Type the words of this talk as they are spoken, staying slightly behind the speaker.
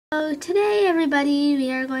So today, everybody,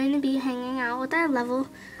 we are going to be hanging out with our level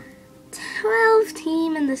 12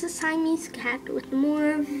 team, and this is Siamese Cat with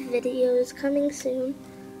more videos coming soon.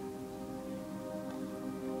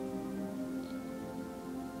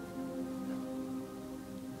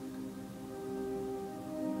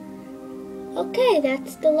 Okay,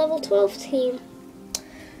 that's the level 12 team.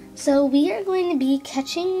 So we are going to be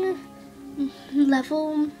catching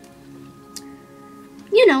level,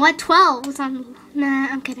 you know what, 12 on. Nah,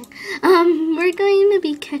 I'm kidding. We're going to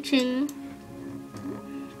be catching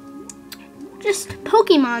just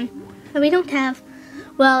Pokemon that we don't have.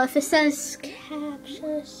 Well, if it says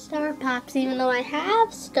capture Star Pops, even though I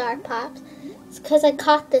have Star Pops, it's because I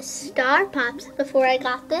caught the Star Pops before I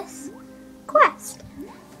got this quest.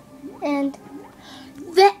 And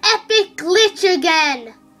the epic glitch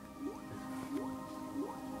again!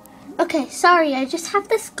 Okay, sorry, I just have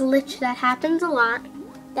this glitch that happens a lot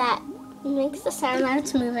that makes the sound that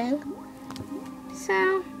it's moving.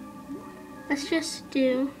 So, let's just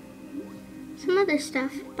do some other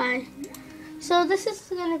stuff. Bye. So this is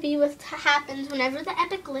going to be what happens whenever the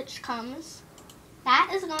epic glitch comes.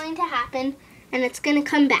 That is going to happen, and it's going to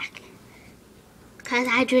come back. Because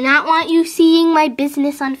I do not want you seeing my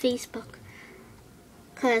business on Facebook.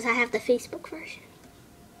 Because I have the Facebook version.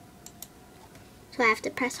 So I have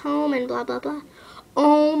to press home and blah, blah, blah.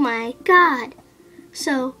 Oh my god.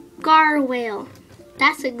 So, gnarwhale.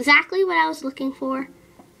 That's exactly what I was looking for.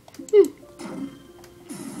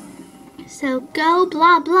 So go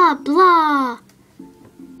blah blah blah.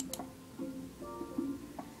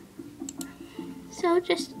 So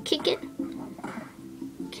just kick it.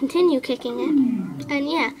 Continue kicking it. And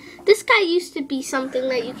yeah, this guy used to be something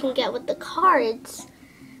that you can get with the cards,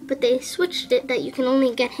 but they switched it that you can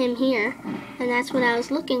only get him here. And that's what I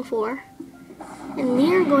was looking for. And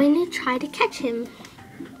we are going to try to catch him.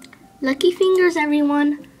 Lucky fingers,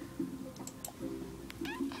 everyone.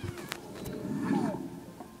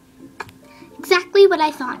 Exactly what I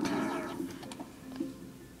thought.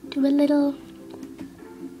 Do a little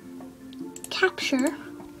capture.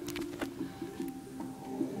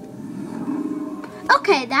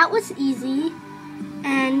 Okay, that was easy.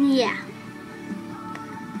 And yeah.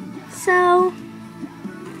 So,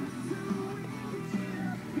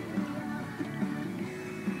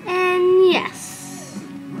 and yes.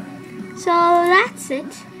 So that's it.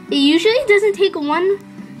 It usually doesn't take one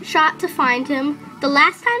shot to find him. The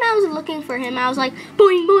last time I was looking for him, I was like,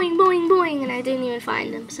 boing, boing, boing, boing, and I didn't even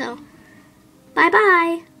find him. So,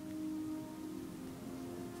 bye-bye.